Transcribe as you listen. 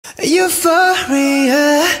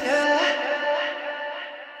Euphoria.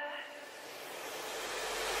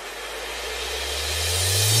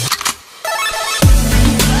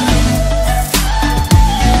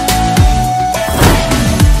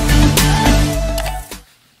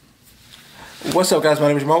 What's up, guys? My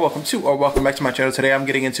name is Jamal. Welcome back to my channel. Today I'm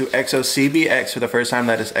getting into exo-cbx for the first time.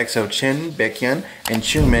 That is exo-cbx and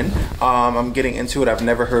Chumin. I'm getting into it. I've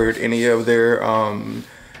never heard any of their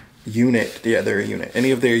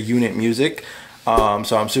any of their unit music.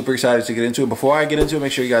 So I'm super excited to get into it. Before I get into it,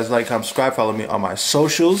 make sure you guys like, comment, subscribe, follow me on my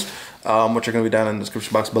socials, which are going to be down in the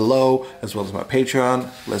description box below, as well as my Patreon.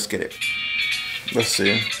 Let's get it. Let's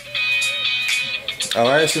see.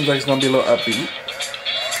 Alright, seems like it's going to be a little upbeat.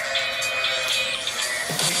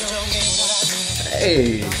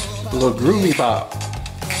 Hey, a little groovy pop.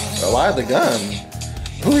 Why the gun?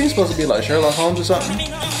 Who are you supposed to be, like Sherlock Holmes or something?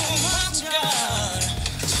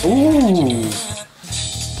 Ooh,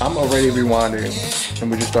 I'm already rewinding,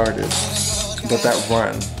 and we just started. But that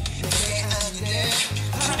run.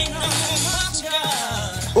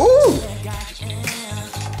 Ooh.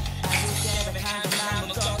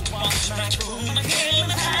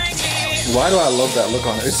 Why do I love that look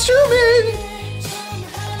on it? It's Chumin!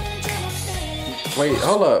 Wait,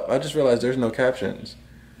 hold up. I just realized there's no captions.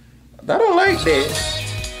 I don't like this.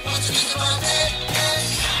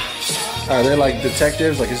 Are they like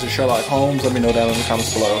detectives? Like, is it Sherlock Holmes? Let me know down in the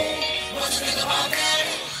comments below.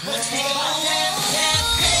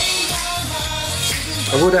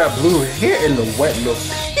 Oh, that blue hair in the wet look.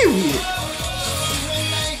 Period.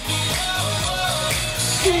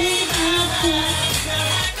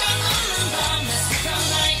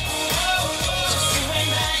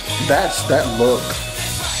 That look.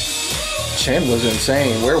 Chen was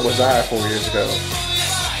insane. Where was I 4 years ago?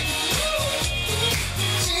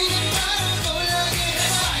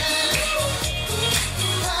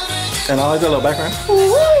 And I like that little background.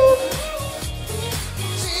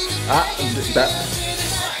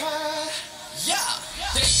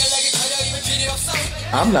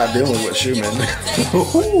 I'm not dealing with Chumin.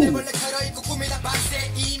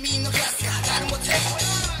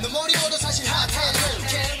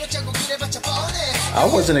 I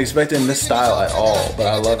wasn't expecting this style at all, but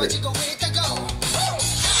I love it.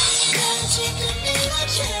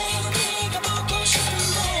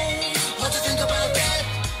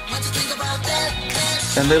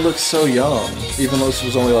 And they look so young, even though this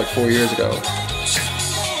was only like 4 years ago.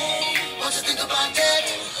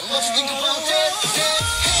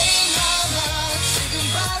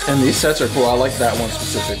 And these sets are cool. I like that one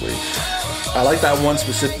specifically. I like that one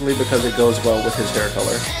specifically because it goes well with his hair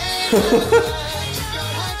color.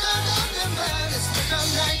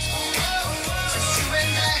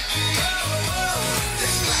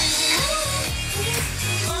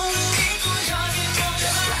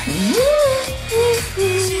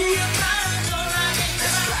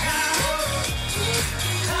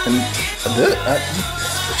 And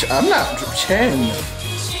I'm not Chen.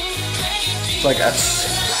 Like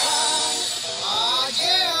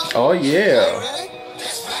oh yeah.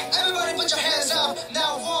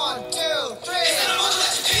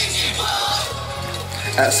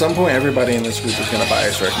 At some point, everybody in this group is gonna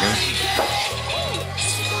bias strike me.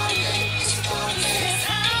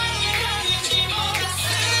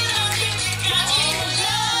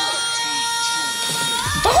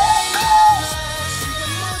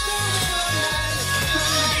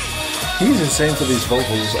 He's insane for these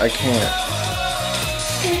vocals. I can't.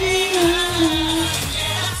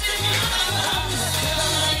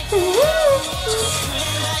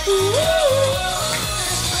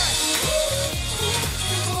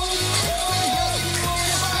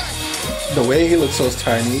 The way he looks so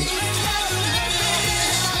tiny.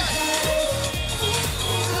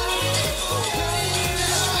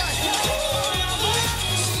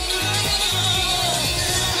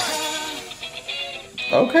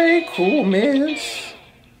 Okay, cool, man.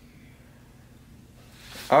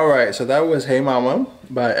 Alright, so that was Hey Mama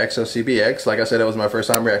by exo-cbx. Like I said, it was my first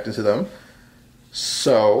time reacting to them.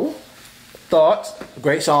 So, thoughts?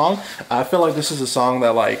 Great song. I feel like this is a song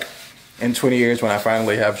that, like, in 20 years when I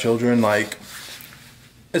finally have children, like,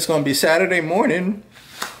 it's gonna be Saturday morning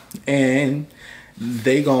and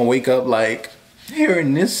they gonna wake up, like,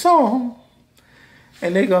 hearing this song.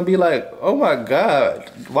 And they're gonna be like, oh my God,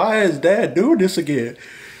 why is Dad doing this again?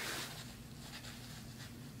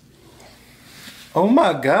 Oh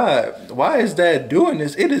my God, why is Dad doing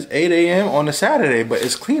this? It is 8 a.m. on a Saturday, but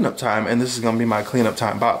it's cleanup time, and this is gonna be my cleanup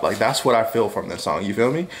time bop. Like, that's what I feel from this song, you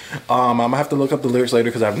feel me? I'm gonna have to look up the lyrics later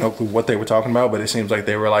because I have no clue what they were talking about, but it seems like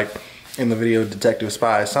they were like in the video Detective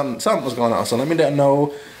Spy. Something was going on. So let me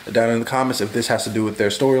know down in the comments if this has to do with their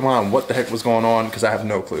storyline, what the heck was going on, because I have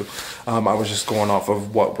no clue. I was just going off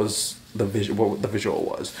of what the visual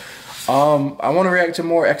was. I want to react to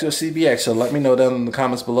more exo-cbx, so let me know down in the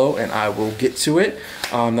comments below and I will get to it.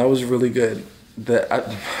 That was really good.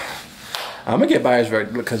 I'm gonna get biased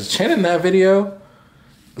right because Chen in that video,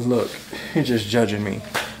 look, he's just judging me.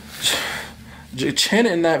 Chen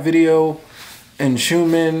in that video and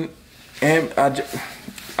Schumann, and I'm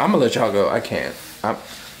gonna let y'all go. I can't.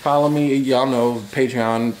 Follow me, y'all know,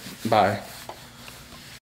 Patreon. Bye.